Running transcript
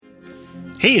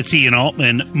Hey, it's Ian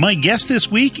Altman. My guest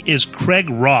this week is Craig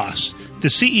Ross, the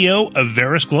CEO of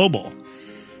Veris Global.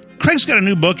 Craig's got a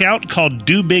new book out called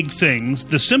Do Big Things,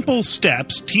 the simple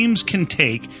steps teams can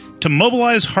take to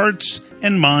mobilize hearts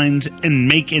and minds and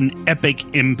make an epic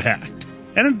impact.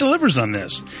 And it delivers on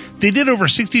this. They did over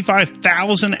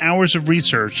 65,000 hours of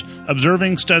research,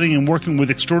 observing, studying, and working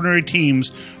with extraordinary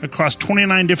teams across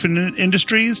 29 different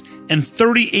industries and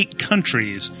 38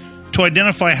 countries to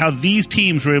identify how these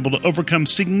teams were able to overcome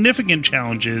significant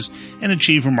challenges and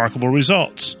achieve remarkable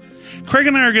results. Craig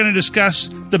and I are going to discuss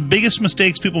the biggest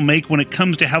mistakes people make when it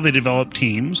comes to how they develop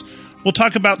teams. We'll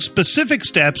talk about specific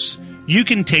steps you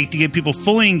can take to get people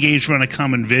fully engaged around a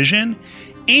common vision,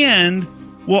 and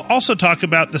we'll also talk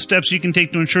about the steps you can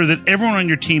take to ensure that everyone on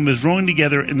your team is rowing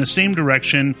together in the same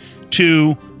direction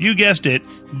to, you guessed it,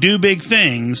 do big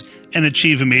things and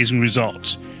achieve amazing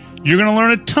results. You're going to learn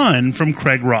a ton from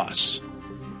Craig Ross.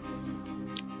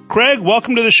 Craig,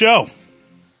 welcome to the show.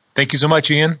 Thank you so much,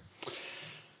 Ian.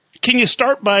 Can you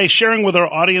start by sharing with our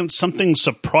audience something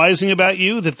surprising about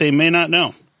you that they may not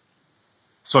know?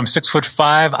 So I'm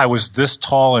 6'5". I was this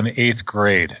tall in 8th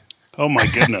grade. Oh, my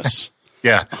goodness.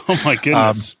 Yeah. Oh, my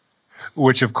goodness.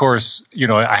 Which, of course,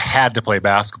 I had to play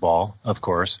basketball, of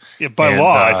course. Yeah, by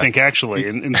law, I think, actually.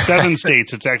 In 7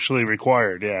 states, it's actually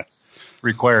required, yeah.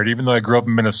 Required. Even though I grew up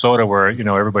in Minnesota where,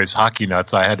 everybody's hockey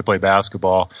nuts, I had to play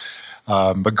basketball.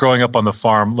 But growing up on the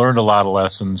farm, learned a lot of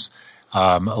lessons,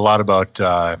 a lot about,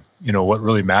 what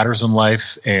really matters in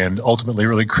life, and ultimately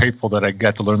really grateful that I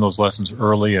got to learn those lessons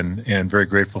early and very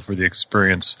grateful for the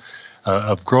experience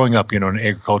of growing up, in an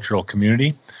agricultural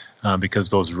community because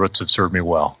those roots have served me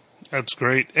well. That's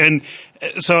great. And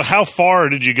so how far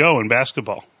did you go in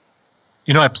basketball?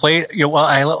 I played,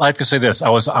 I like to say this. I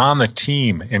was on the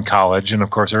team in college, and of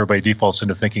course everybody defaults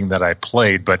into thinking that I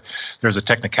played, but there's a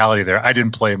technicality there. I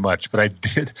didn't play much, but I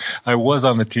did. I was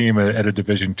on the team at a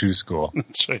Division II school.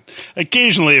 That's right.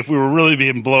 Occasionally, if we were really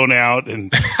being blown out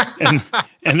and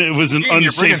it was an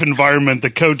unsafe environment,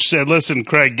 the coach said, "Listen,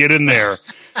 Craig, get in there.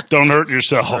 Don't hurt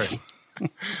yourself."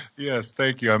 Right. Yes,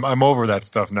 thank you. I'm over that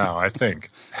stuff now, I think.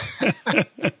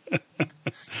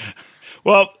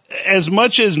 Well, as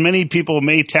much as many people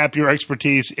may tap your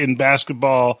expertise in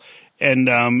basketball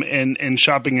and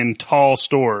shopping in tall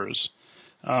stores,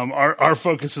 our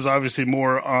focus is obviously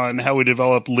more on how we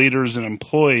develop leaders and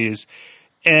employees.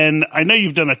 And I know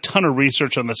you've done a ton of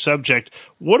research on the subject.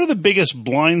 What are the biggest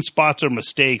blind spots or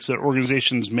mistakes that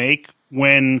organizations make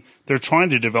when they're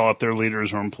trying to develop their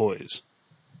leaders or employees?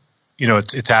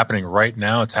 It's happening right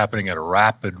now. It's happening at a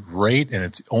rapid rate, and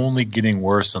it's only getting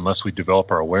worse unless we develop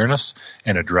our awareness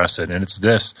and address it. And it's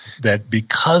this, that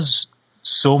because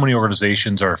so many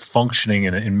organizations are functioning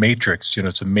in matrix,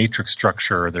 it's a matrix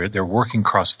structure. They're working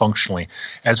cross-functionally.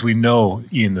 As we know,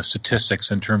 Ian, the statistics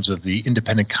in terms of the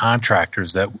independent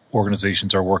contractors that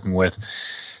organizations are working with,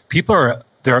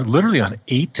 they're literally on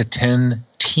 8 to 10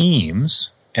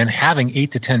 teams and having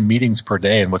 8 to 10 meetings per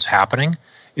day. And what's happening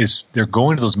is they're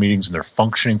going to those meetings and they're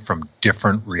functioning from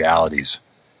different realities.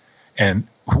 And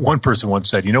one person once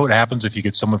said, what happens if you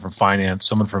get someone from finance,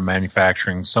 someone from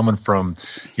manufacturing, someone from,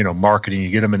 marketing, you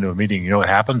get them into a meeting, what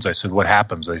happens? I said, what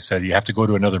happens? They said, you have to go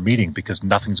to another meeting because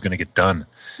nothing's going to get done.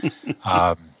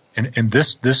 And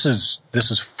this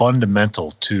is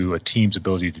fundamental to a team's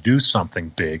ability to do something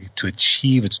big, to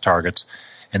achieve its targets.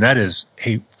 And that is,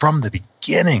 hey, from the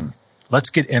beginning, let's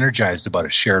get energized about a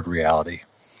shared reality.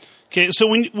 Okay, so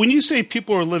when you say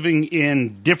people are living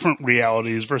in different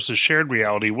realities versus shared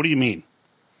reality, what do you mean?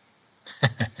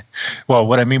 Well,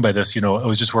 what I mean by this, I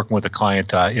was just working with a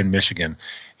client in Michigan,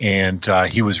 and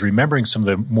he was remembering some of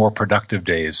the more productive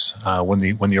days when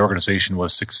the organization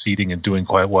was succeeding and doing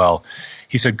quite well.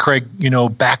 He said, Craig,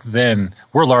 back then,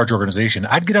 we're a large organization.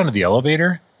 I'd get onto the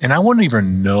elevator, and I wouldn't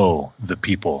even know the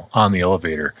people on the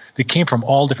elevator. They came from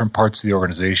all different parts of the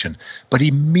organization. But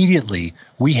immediately,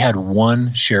 we had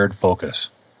one shared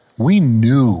focus. We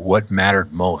knew what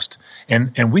mattered most.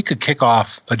 And we could kick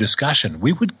off a discussion.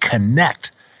 We would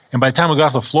connect. And by the time we got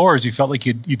off the floors, you felt like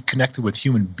you'd connected with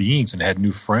human beings and had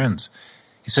new friends.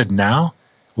 He said, now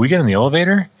we get in the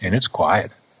elevator, and it's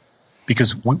quiet.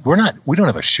 Because we don't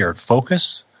have a shared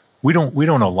focus. We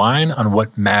don't align on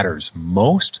what matters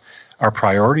most. Our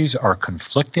priorities are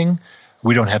conflicting.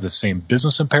 We don't have the same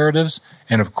business imperatives.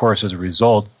 And of course, as a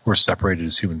result, we're separated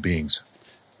as human beings.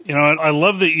 I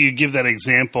love that you give that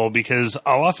example because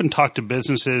I'll often talk to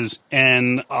businesses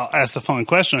and I'll ask the following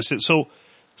question. I said, so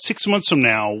 6 months from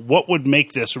now, what would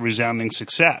make this a resounding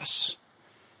success?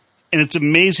 And it's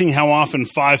amazing how often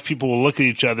 5 people will look at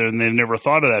each other and they've never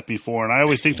thought of that before. And I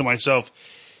always think to myself,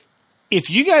 if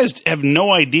you guys have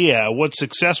no idea what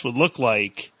success would look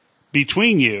like,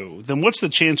 between you, then what's the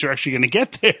chance you're actually going to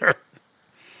get there?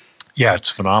 Yeah, it's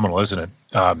phenomenal, isn't it?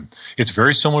 It's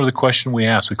very similar to the question we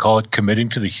asked. We call it committing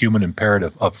to the human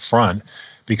imperative up front,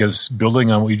 because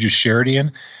building on what you just shared,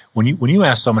 Ian, when you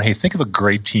ask someone, hey, think of a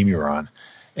great team you're on,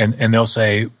 and they'll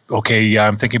say, okay, yeah,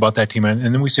 I'm thinking about that team. And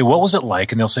then we say, what was it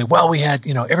like? And they'll say, well, we had,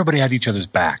 everybody had each other's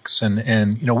backs,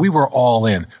 and we were all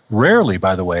in. Rarely,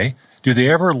 by the way, do they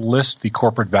ever list the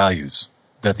corporate values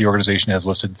that the organization has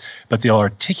listed, but they'll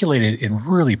articulate it in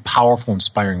really powerful,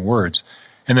 inspiring words.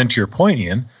 And then to your point,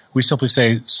 Ian, we simply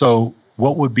say, so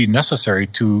what would be necessary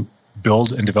to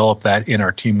build and develop that in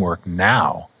our teamwork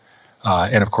now?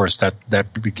 And of course,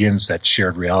 that begins that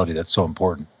shared reality that's so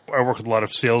important. I work with a lot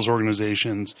of sales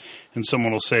organizations, and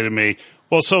someone will say to me,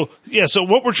 well, so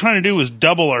what we're trying to do is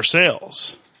double our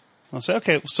sales. I'll say,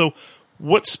 okay, so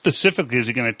what specifically is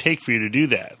it going to take for you to do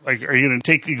that? Like, are you going to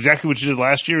take exactly what you did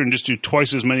last year and just do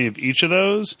twice as many of each of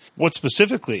those? What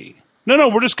specifically? No,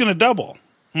 we're just going to double.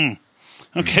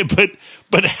 Okay,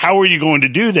 but how are you going to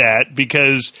do that?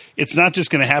 Because it's not just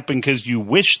going to happen because you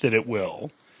wish that it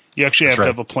will. You actually have to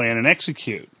have a plan and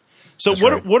execute. So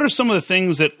what are some of the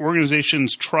things that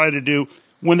organizations try to do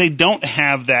when they don't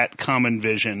have that common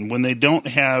vision, when they don't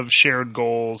have shared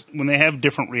goals, when they have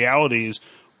different realities?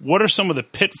 What are some of the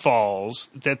pitfalls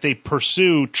that they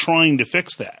pursue trying to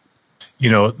fix that?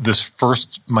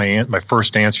 My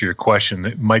first answer to your question,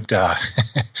 it might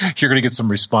you're going to get some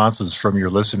responses from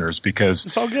your listeners, because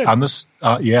it's all good. On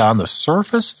the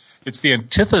surface, it's the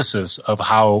antithesis of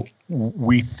how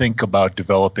we think about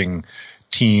developing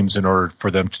teams in order for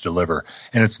them to deliver.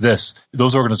 And it's this: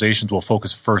 those organizations will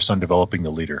focus first on developing the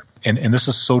leader. And this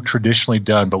is so traditionally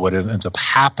done, but what ends up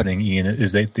happening, Ian,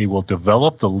 is that they will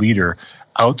develop the leader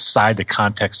outside the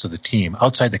context of the team,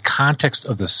 outside the context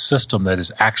of the system that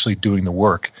is actually doing the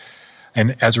work.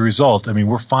 And as a result,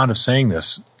 we're fond of saying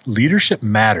this, leadership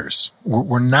matters.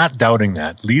 We're not doubting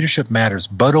that. Leadership matters,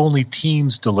 but only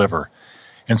teams deliver.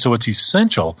 And so what's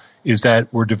essential is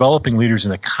that we're developing leaders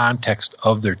in the context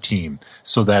of their team,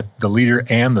 so that the leader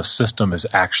and the system is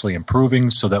actually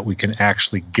improving, so that we can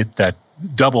actually get that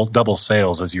double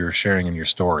sales, as you were sharing in your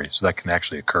story, so that can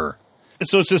actually occur.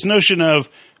 So it's this notion of,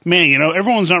 man,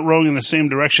 everyone's not rowing in the same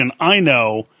direction. I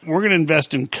know we're going to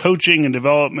invest in coaching and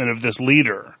development of this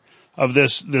leader, of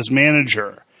this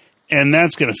manager, and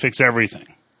that's going to fix everything.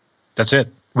 That's it.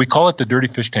 We call it the dirty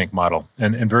fish tank model.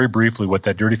 And very briefly, what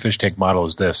that dirty fish tank model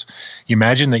is this. You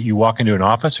imagine that you walk into an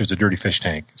office, there's a dirty fish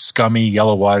tank, scummy,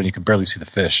 yellow water, and you can barely see the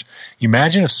fish. You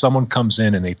imagine if someone comes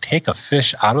in and they take a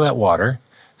fish out of that water,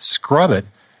 scrub it,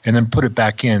 and then put it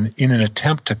back in an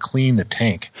attempt to clean the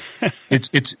tank.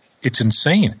 It's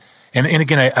insane. And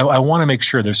again, I want to make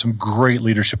sure there's some great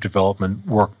leadership development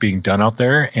work being done out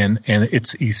there, and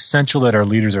it's essential that our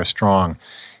leaders are strong.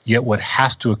 Yet what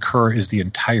has to occur is the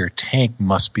entire tank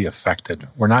must be affected.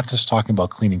 We're not just talking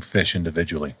about cleaning fish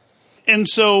individually. And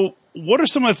so what are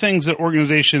some of the things that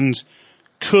organizations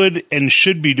could and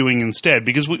should be doing instead?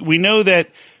 Because we know that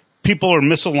people are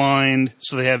misaligned,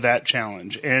 so they have that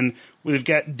challenge. And we've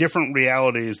got different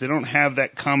realities. They don't have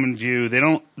that common view. They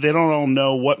don't all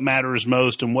know what matters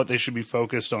most and what they should be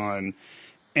focused on.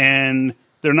 And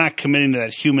they're not committing to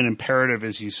that human imperative,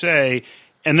 as you say.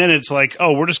 And then it's like,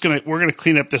 oh, we're gonna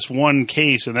clean up this one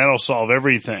case and that'll solve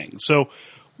everything. So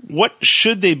what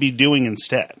should they be doing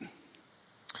instead?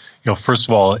 First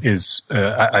of all,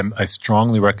 I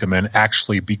strongly recommend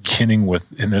actually beginning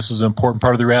with, and this is an important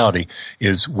part of the reality,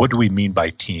 is what do we mean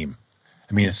by team?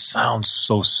 It sounds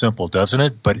so simple, doesn't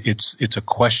it? But it's a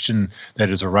question that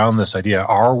is around this idea: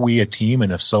 are we a team?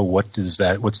 And if so, what's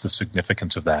the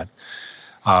significance of that?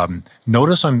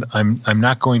 Notice I'm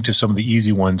not going to some of the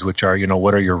easy ones, which are,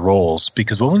 what are your roles?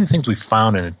 Because one of the things we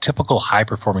found in a typical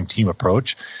high-performing team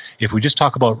approach, if we just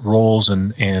talk about roles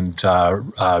and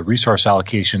resource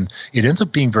allocation, it ends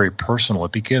up being very personal.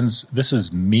 It begins, this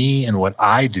is me and what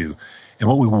I do. And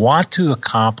what we want to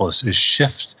accomplish is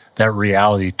shift that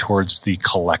reality towards the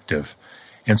collective.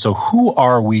 And so who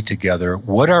are we together?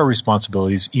 What are our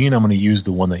responsibilities? Ian, I'm going to use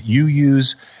the one that you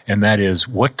use, and that is,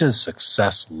 what does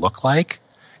success look like?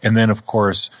 And then, of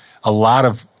course, a lot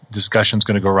of discussion is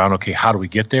going to go around, okay, how do we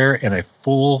get there? And I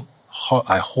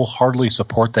wholeheartedly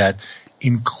support that.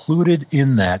 Included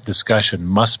in that discussion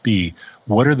must be,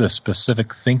 what are the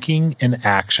specific thinking and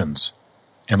actions?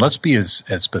 And let's be as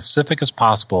specific as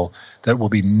possible that will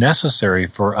be necessary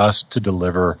for us to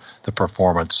deliver the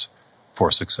performance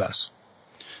for success.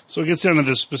 So it gets down to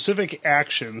the specific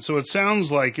action. So it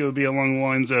sounds like it would be along the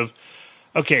lines of,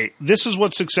 okay, this is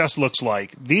what success looks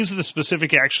like. These are the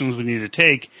specific actions we need to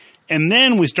take. And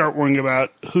then we start worrying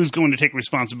about who's going to take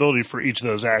responsibility for each of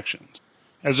those actions.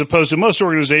 As opposed to most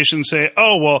organizations say,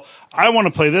 oh, well, I want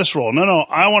to play this role. No,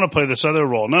 I want to play this other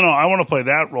role. No, I want to play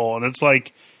that role. And it's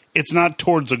like, it's not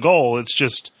towards a goal. It's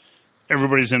just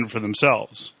everybody's in it for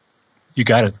themselves. You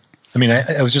got it. I mean,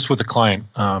 I was just with a client,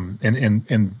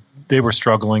 and they were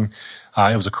struggling.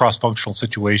 It was a cross-functional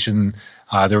situation.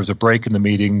 There was a break in the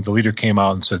meeting. The leader came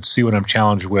out and said, see what I'm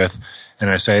challenged with. And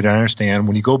I said, I understand.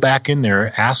 When you go back in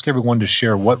there, ask everyone to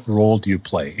share, what role do you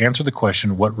play? Answer the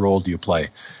question, what role do you play?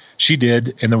 She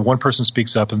did, and then one person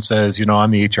speaks up and says, I'm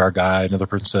the HR guy. Another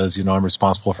person says, I'm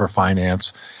responsible for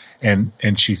finance. And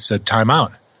she said, time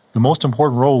out. The most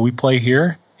important role we play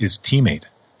here is teammate,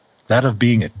 that of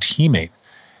being a teammate.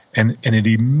 And it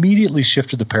immediately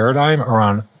shifted the paradigm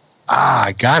around,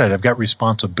 I got it. I've got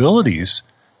responsibilities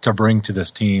to bring to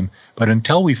this team. But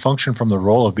until we function from the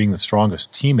role of being the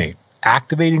strongest teammate,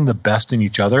 activating the best in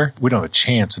each other, we don't have a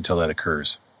chance until that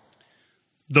occurs.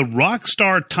 The rock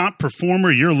star top performer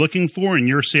you're looking for in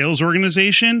your sales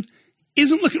organization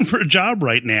isn't looking for a job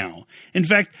right now. In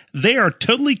fact, they are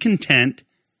totally content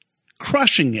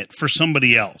crushing it for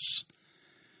somebody else.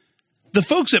 The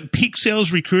folks at Peak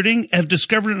Sales Recruiting have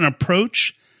discovered an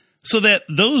approach so that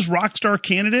those rock star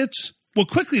candidates will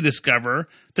quickly discover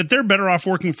that they're better off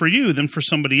working for you than for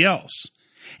somebody else.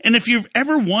 And if you've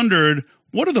ever wondered,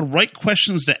 what are the right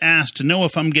questions to ask to know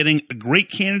if I'm getting a great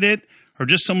candidate or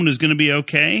just someone who's going to be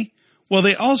okay? Well,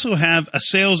 they also have a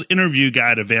sales interview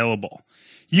guide available.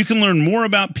 You can learn more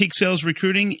about Peak Sales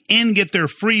Recruiting and get their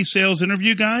free sales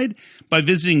interview guide by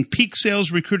visiting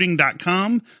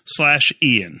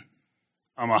peaksalesrecruiting.com/Ian.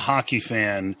 I'm a hockey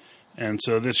fan, and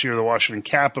so this year the Washington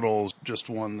Capitals just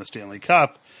won the Stanley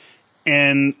Cup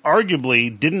and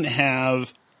arguably didn't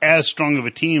have as strong of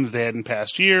a team as they had in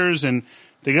past years, and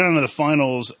they got into the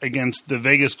finals against the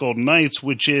Vegas Golden Knights,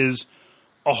 which is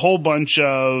a whole bunch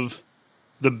of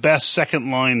the best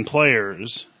second-line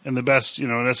players and the best,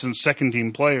 in essence,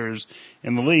 second-team players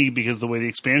in the league because of the way the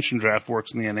expansion draft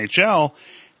works in the NHL.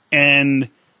 And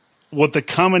what the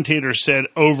commentator said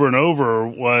over and over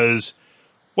was,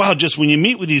 wow, just when you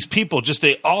meet with these people, just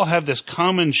they all have this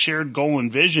common shared goal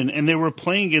and vision, and they were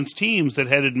playing against teams that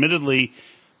had admittedly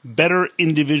better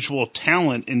individual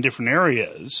talent in different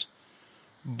areas.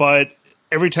 But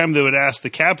every time they would ask the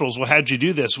Capitals, well, how'd you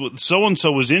do this? Well,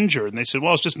 so-and-so was injured. And they said,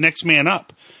 well, it's just next man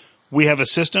up. We have a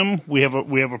system. We have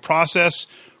a process.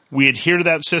 We adhere to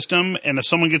that system. And if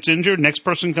someone gets injured, next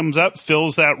person comes up,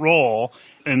 fills that role,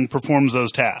 and performs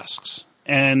those tasks.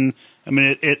 And I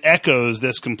mean, it echoes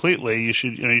this completely. You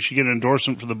should get an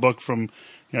endorsement for the book from,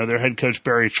 their head coach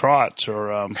Barry Trotz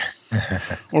or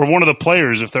one of the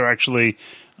players if they're actually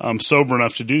sober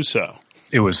enough to do so.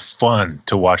 It was fun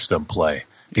to watch them play.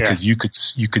 Because you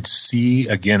could see,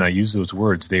 again, I use those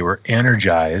words, they were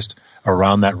energized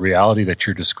around that reality that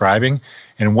you're describing.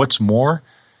 And what's more,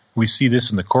 we see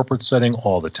this in the corporate setting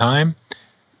all the time.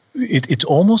 It's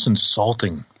almost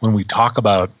insulting when we talk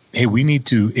about, hey, we need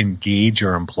to engage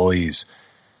our employees.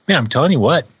 Man, I'm telling you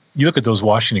what, you look at those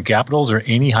Washington Capitals or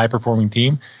any high-performing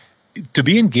team, to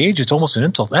be engaged, it's almost an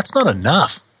insult. That's not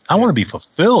enough. I want to be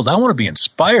fulfilled. I want to be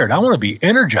inspired. I want to be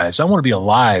energized. I want to be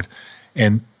alive.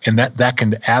 And that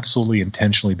can absolutely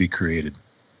intentionally be created.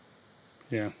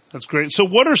 Yeah, that's great. So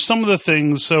what are some of the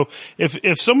things? So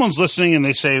if someone's listening and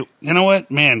they say, you know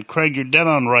what, man, Craig, you're dead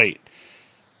on right.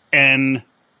 And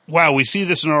wow, we see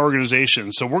this in our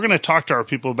organization. So we're going to talk to our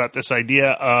people about this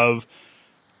idea of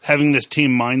having this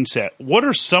team mindset. What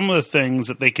are some of the things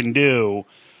that they can do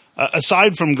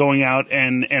aside from going out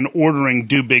and ordering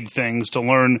do big things to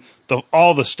learn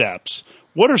all the steps?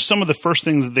 What are some of the first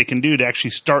things that they can do to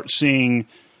actually start seeing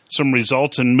some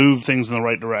results and move things in the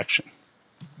right direction?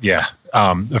 Yeah.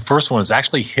 The first one is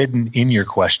actually hidden in your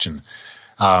question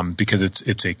because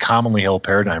it's a commonly held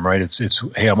paradigm, right? It's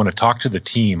hey, I'm going to talk to the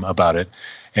team about it.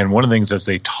 And one of the things as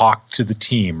they talk to the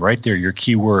team, right there, your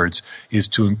key words, is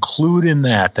to include in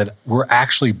that we're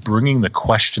actually bringing the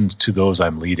questions to those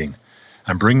I'm leading.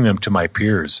 I'm bringing them to my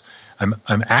peers. I'm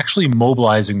actually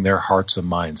mobilizing their hearts and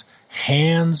minds.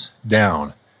 Hands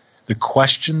down, the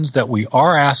questions that we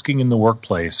are asking in the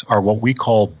workplace are what we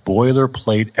call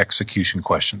boilerplate execution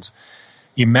questions.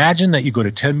 Imagine that you go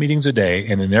to 10 meetings a day,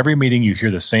 and in every meeting you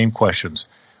hear the same questions.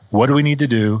 What do we need to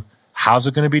do? How's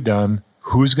it going to be done?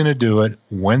 Who's going to do it?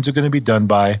 When's it going to be done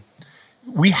by?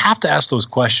 We have to ask those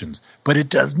questions, but it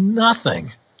does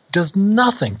nothing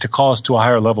to call us to a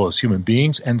higher level as human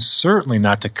beings, and certainly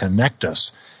not to connect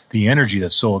us, the energy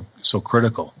that's so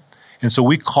critical. And so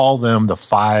we call them the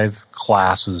 5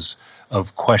 classes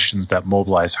of questions that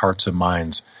mobilize hearts and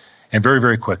minds. And very,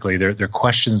 very quickly, they're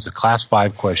questions, the class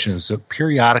 5 questions, that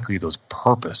periodically those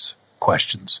purpose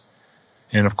questions.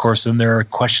 And of course, then there are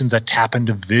questions that tap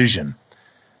into vision.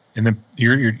 And then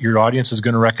your audience is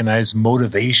going to recognize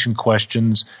motivation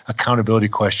questions, accountability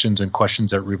questions, and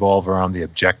questions that revolve around the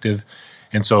objective.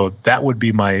 And so that would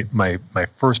be my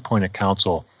first point of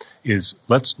counsel is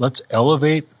let's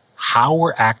elevate how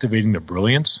we're activating the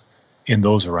brilliance in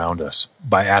those around us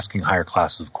by asking higher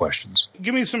classes of questions.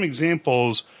 Give me some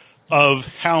examples of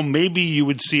how maybe you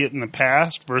would see it in the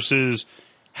past versus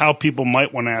how people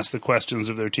might want to ask the questions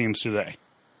of their teams today.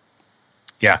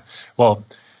 Yeah. Well,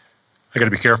 I got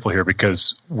to be careful here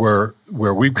because where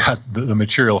we've got the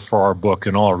material for our book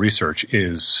and all our research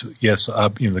is, yes,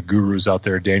 the gurus out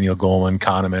there, Daniel Goleman,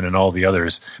 Kahneman, and all the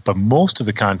others, but most of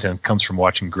the content comes from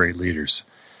watching great leaders.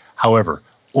 However,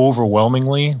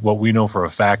 overwhelmingly, what we know for a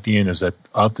fact, Ian, is that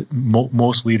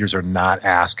most leaders are not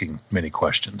asking many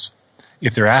questions.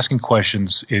 If they're asking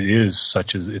questions, it is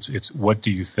such as it's what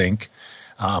do you think,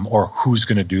 or who's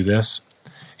going to do this,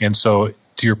 and so.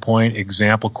 To your point,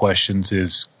 example questions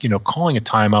is, calling a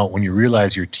timeout when you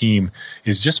realize your team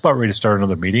is just about ready to start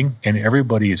another meeting and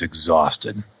everybody is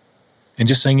exhausted. And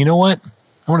just saying, you know what?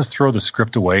 I want to throw the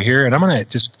script away here and I'm going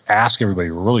to just ask everybody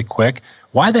really quick,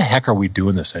 why the heck are we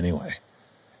doing this anyway?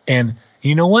 And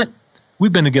you know what?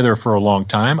 We've been together for a long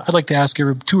time. I'd like to ask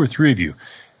two or three of you,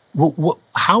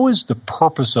 how is the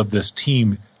purpose of this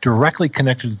team directly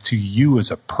connected to you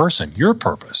as a person, your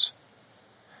purpose?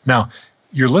 Now,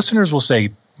 your listeners will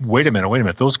say, wait a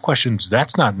minute, those questions,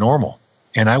 that's not normal.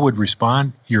 And I would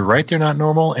respond, you're right, they're not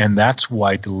normal, and that's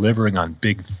why delivering on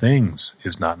big things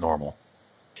is not normal.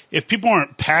 If people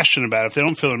aren't passionate about it, if they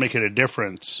don't feel they're making a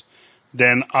difference,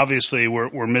 then obviously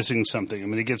we're missing something. I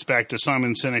mean, it gets back to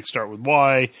Simon Sinek, Start With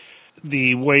Why.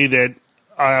 The way that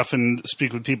I often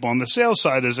speak with people on the sales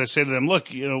side is I say to them, look,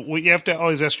 what you have to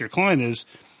always ask your client is,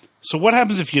 so what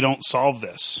happens if you don't solve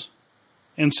this?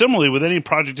 And similarly, with any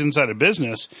project inside a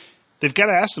business, they've got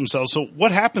to ask themselves, so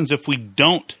what happens if we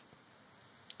don't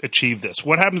achieve this?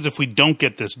 What happens if we don't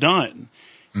get this done?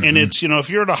 Mm-hmm. And it's, if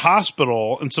you're at a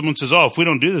hospital and someone says, if we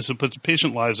don't do this, it puts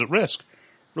patient lives at risk.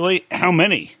 Really, how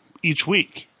many each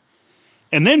week?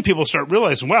 And then people start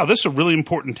realizing, wow, this is a really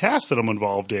important task that I'm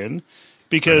involved in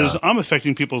because I'm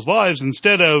affecting people's lives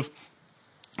instead of,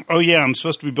 I'm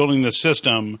supposed to be building this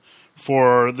system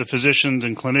for the physicians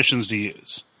and clinicians to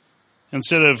use.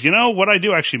 Instead of, what I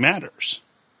do actually matters.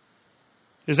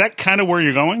 Is that kind of where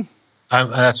you're going?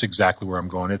 That's exactly where I'm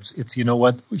going. It's you know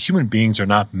what? Human beings are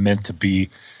not meant to be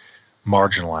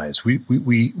marginalized.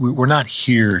 We're not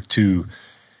here to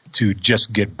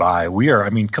just get by. We are,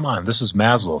 come on, this is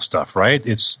Maslow stuff, right?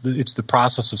 It's the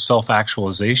process of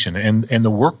self-actualization. And the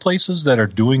workplaces that are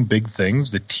doing big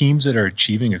things, the teams that are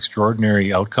achieving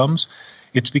extraordinary outcomes,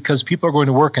 it's because people are going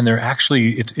to work and they're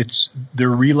actually they're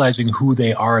realizing who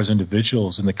they are as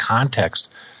individuals in the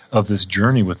context of this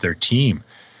journey with their team.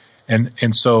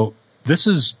 And so this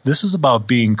is about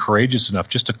being courageous enough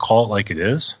just to call it like it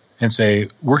is and say,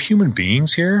 we're human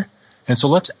beings here. And so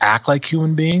let's act like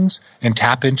human beings and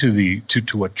tap into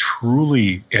to what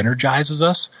truly energizes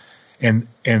us. And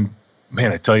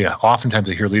man, I tell you, oftentimes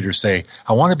I hear leaders say,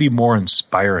 I want to be more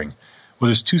inspiring. Well,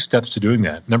 there's two steps to doing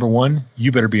that. Number one,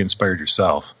 you better be inspired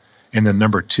yourself. And then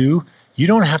number two, you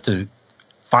don't have to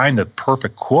find the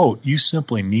perfect quote. You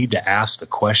simply need to ask the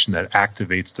question that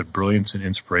activates the brilliance and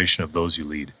inspiration of those you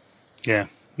lead. Yeah.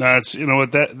 That's,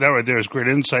 that right there is great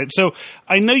insight. So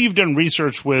I know you've done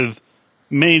research with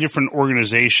many different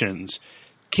organizations.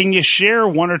 Can you share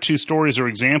one or two stories or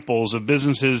examples of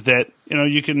businesses that,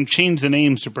 you can change the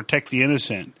names to protect the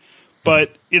innocent,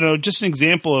 but, just an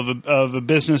example of a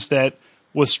business that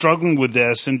was struggling with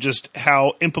this and just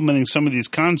how implementing some of these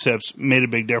concepts made a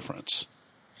big difference?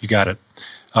 You got it.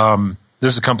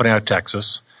 This is a company out of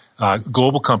Texas,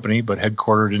 global company, but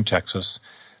headquartered in Texas.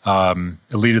 A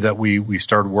leader that we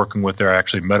started working with there, I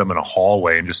actually met him in a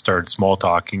hallway and just started small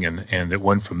talking, and it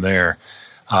went from there.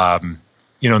 And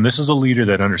this is a leader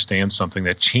that understands something,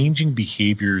 that changing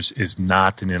behaviors is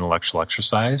not an intellectual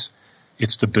exercise.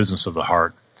 It's the business of the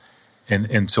heart.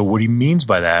 And so what he means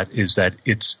by that is that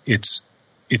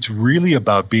it's really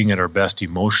about being at our best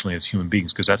emotionally as human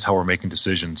beings, because that's how we're making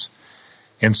decisions.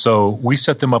 And so we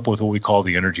set them up with what we call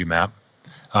the energy map.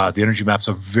 The energy map is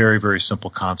a very, very simple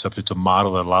concept. It's a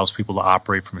model that allows people to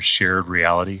operate from a shared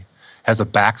reality. Has a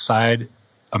backside,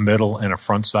 a middle, and a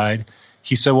front side.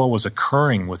 He said what was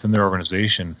occurring within their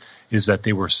organization is that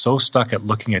they were so stuck at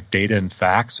looking at data and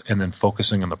facts and then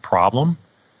focusing on the problem.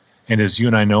 And as you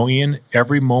and I know, Ian,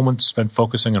 every moment spent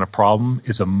focusing on a problem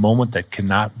is a moment that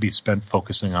cannot be spent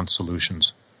focusing on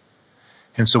solutions.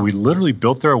 And so we literally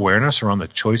built their awareness around the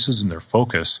choices and their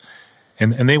focus.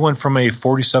 And they went from a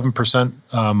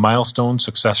 47% milestone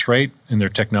success rate in their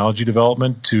technology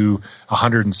development to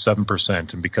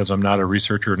 107%. And because I'm not a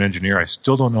researcher or an engineer, I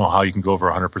still don't know how you can go over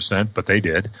 100%, but they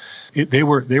did. They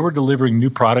were delivering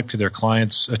new product to their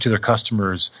clients, to their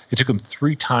customers. It took them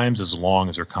 3 times as long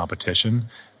as their competition.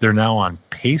 They're now on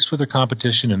pace with their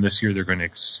competition, and this year they're going to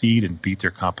exceed and beat their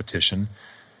competition.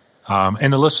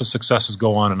 And the list of successes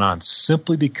go on,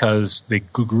 simply because they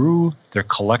grew their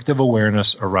collective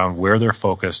awareness around where they're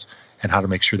focused and how to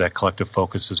make sure that collective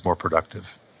focus is more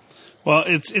productive. Well,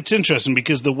 it's interesting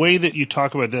because the way that you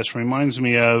talk about this reminds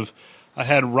me of, I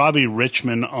had Robbie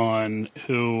Richmond on,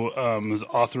 who is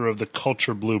author of The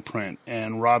Culture Blueprint.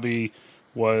 And Robbie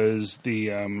was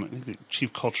the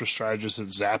chief culture strategist at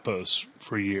Zappos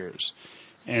for years.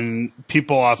 And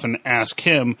people often ask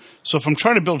him, so if I'm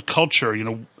trying to build culture,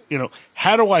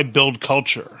 how do I build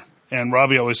culture? And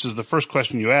Robbie always says the first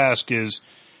question you ask is,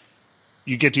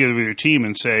 you get together with your team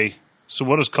and say, so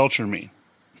what does culture mean?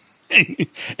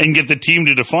 And get the team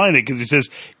to define it, because he says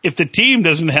if the team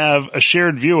doesn't have a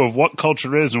shared view of what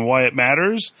culture is and why it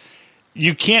matters,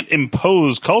 you can't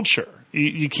impose culture.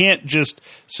 You can't just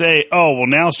say, oh, well,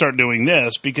 now start doing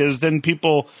this, because then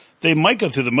people, they might go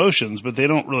through the motions, but they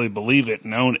don't really believe it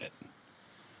and own it.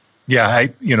 Yeah, I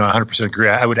 100% agree.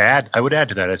 I would add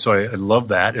to that. So I love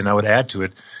that, and I would add to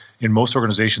it. In most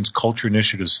organizations, culture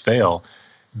initiatives fail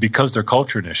because they're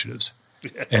culture initiatives.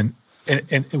 Yeah.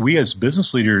 And we as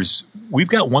business leaders, we've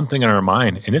got one thing on our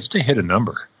mind, and it's to hit a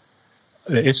number.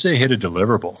 It's to hit a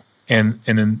deliverable. And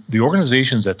in the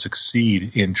organizations that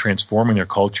succeed in transforming their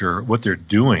culture, what they're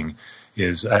doing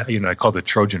is, I call the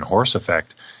Trojan horse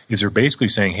effect, is they're basically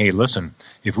saying, hey, listen,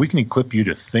 if we can equip you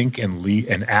to think and lead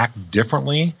and act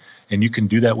differently, and you can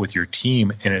do that with your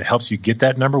team, and it helps you get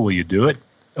that number, will you do it?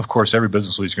 Of course, every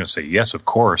business leader is going to say, yes, of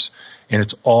course. And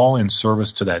it's all in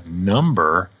service to that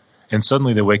number. And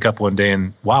suddenly they wake up one day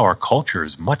and, wow, our culture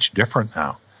is much different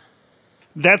now.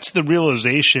 That's the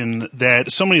realization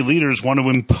that so many leaders want to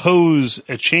impose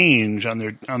a change on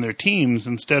their teams,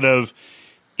 instead of,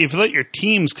 if you let your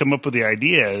teams come up with the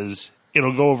ideas,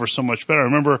 it'll go over so much better. I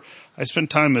remember I spent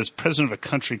time as president of a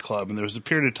country club, and there was a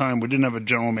period of time we didn't have a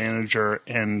general manager,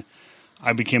 and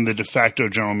I became the de facto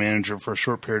general manager for a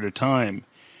short period of time.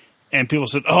 And people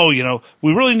said, oh,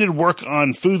 we really need to work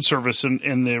on food service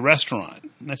in the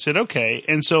restaurant. And I said, okay.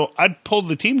 And so I'd pull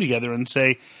the team together and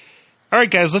say, all right,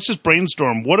 guys, let's just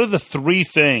brainstorm. What are the 3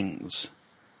 things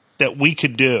that we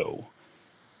could do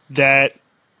that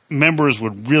members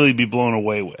would really be blown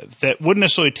away with, that wouldn't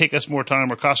necessarily take us more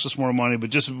time or cost us more money, but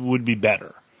just would be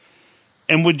better?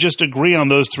 And would just agree on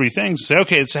those 3 things. Say,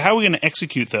 okay, so how are we going to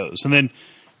execute those? And then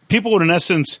people would, in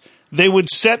essence, they would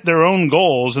set their own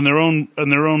goals and their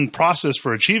own process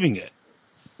for achieving it.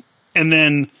 And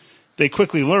then they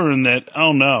quickly learn that,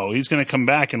 oh no, he's going to come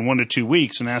back in 1 to 2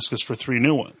 weeks and ask us for 3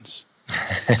 new ones.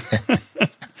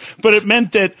 But it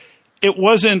meant that I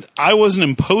wasn't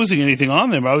imposing anything on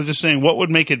them. I was just saying, what would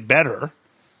make it better?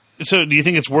 So do you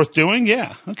think it's worth doing?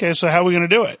 Yeah. Okay, so how are we going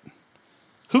to do it?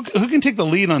 Who can take the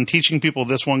lead on teaching people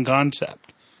this one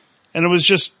concept? And it was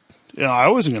just, I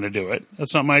wasn't going to do it.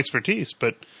 That's not my expertise.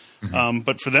 But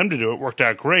but for them to do it worked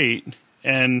out great.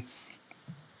 And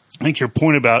I think your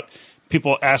point about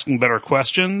people asking better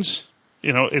questions,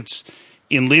 it's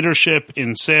in leadership,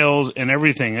 in sales, and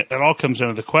everything. It all comes down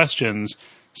to the questions.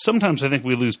 Sometimes I think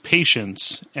we lose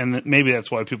patience, and maybe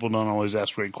that's why people don't always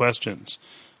ask great questions.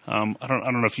 I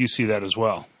don't know if you see that as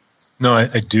well. No,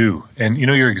 I do. And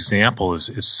your example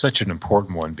is such an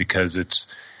important one, because it's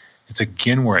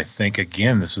again where I think,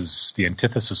 this is the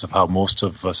antithesis of how most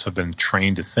of us have been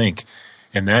trained to think.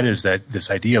 And that is that this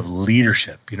idea of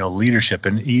leadership.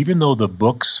 And even though the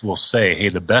books will say, hey,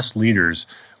 the best leaders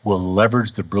will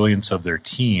leverage the brilliance of their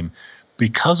team,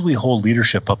 because we hold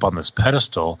leadership up on this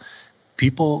pedestal,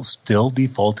 people still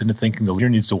default into thinking the leader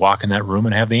needs to walk in that room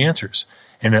and have the answers.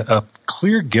 And a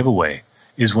clear giveaway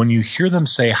is when you hear them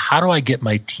say, how do I get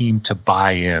my team to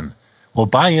buy in? Well,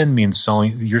 buy in means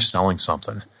you're selling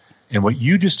something. And what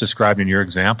you just described in your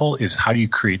example is, how do you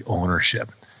create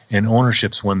ownership? And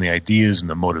ownership's when the ideas and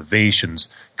the motivations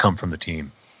come from the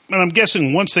team. And I'm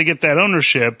guessing once they get that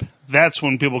ownership, that's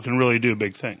when people can really do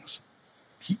big things.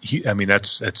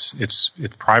 It's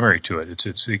primary to it.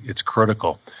 It's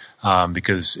critical,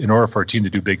 because in order for a team to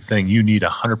do big thing, you need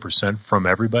 100% from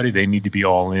everybody. They need to be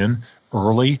all in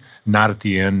early, not at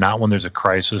the end, not when there's a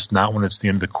crisis, not when it's the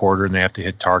end of the quarter and they have to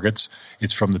hit targets.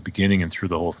 It's from the beginning and through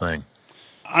the whole thing.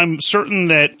 I'm certain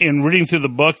that in reading through the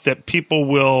book that people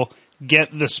will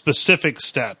get the specific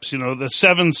steps, the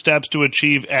 7 steps to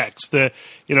achieve X,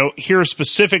 here are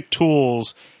specific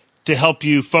tools to help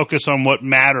you focus on what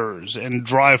matters and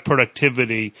drive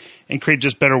productivity and create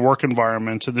just better work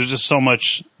environments. And there's so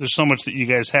much that you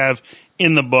guys have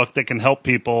in the book that can help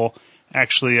people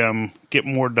actually get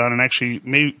more done and actually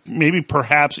maybe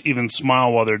perhaps even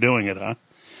smile while they're doing it, huh?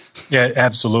 Yeah,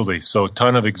 absolutely. So a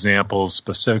ton of examples.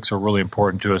 Specifics are really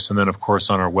important to us. And then, of course,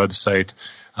 on our website,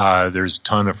 there's a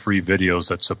ton of free videos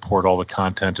that support all the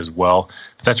content as well.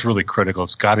 But that's really critical.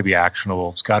 It's got to be actionable.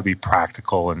 It's got to be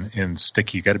practical and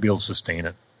sticky. You got to be able to sustain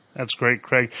it. That's great,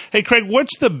 Craig. Hey, Craig,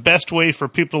 what's the best way for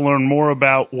people to learn more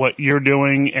about what you're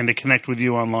doing and to connect with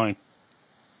you online?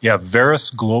 Yeah,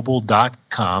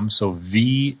 verusglobal.com. So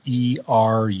VERUS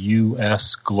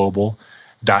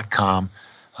global.com.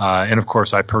 And of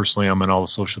course, I personally am on all the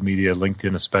social media,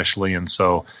 LinkedIn especially, and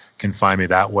so can find me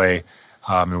that way,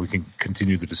 and we can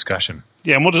continue the discussion.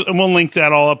 Yeah, and we'll link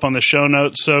that all up on the show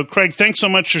notes. So, Craig, thanks so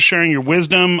much for sharing your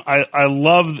wisdom. I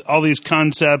love all these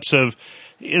concepts of,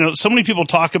 so many people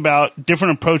talk about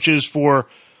different approaches for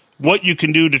what you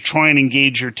can do to try and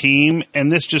engage your team,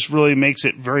 and this just really makes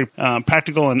it very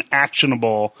practical and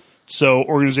actionable so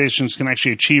organizations can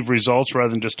actually achieve results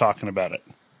rather than just talking about it.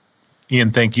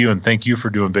 Ian, thank you, and thank you for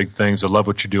doing big things. I love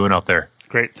what you're doing out there.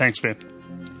 Great. Thanks, man.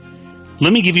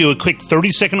 Let me give you a quick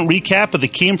 30-second recap of the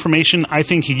key information I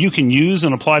think you can use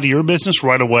and apply to your business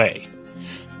right away.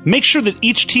 Make sure that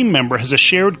each team member has a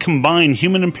shared combined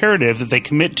human imperative that they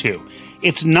commit to.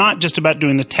 It's not just about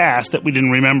doing the task that we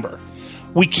didn't remember.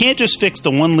 We can't just fix the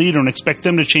one leader and expect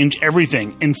them to change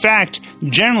everything. In fact,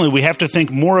 generally, we have to think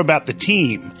more about the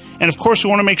team. And of course, we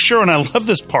want to make sure, and I love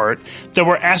this part, that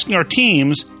we're asking our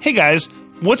teams, hey guys,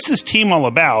 what's this team all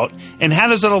about, and how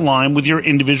does it align with your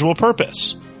individual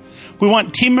purpose? We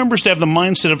want team members to have the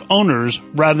mindset of owners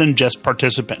rather than just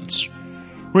participants.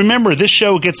 Remember, this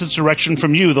show gets its direction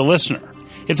from you, the listener.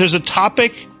 If there's a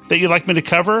topic that you'd like me to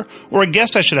cover, or a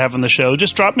guest I should have on the show,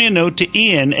 just drop me a note to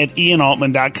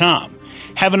ian@ianaltman.com.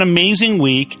 Have an amazing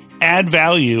week, add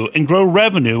value, and grow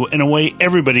revenue in a way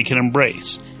everybody can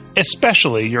embrace,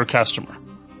 especially your customer.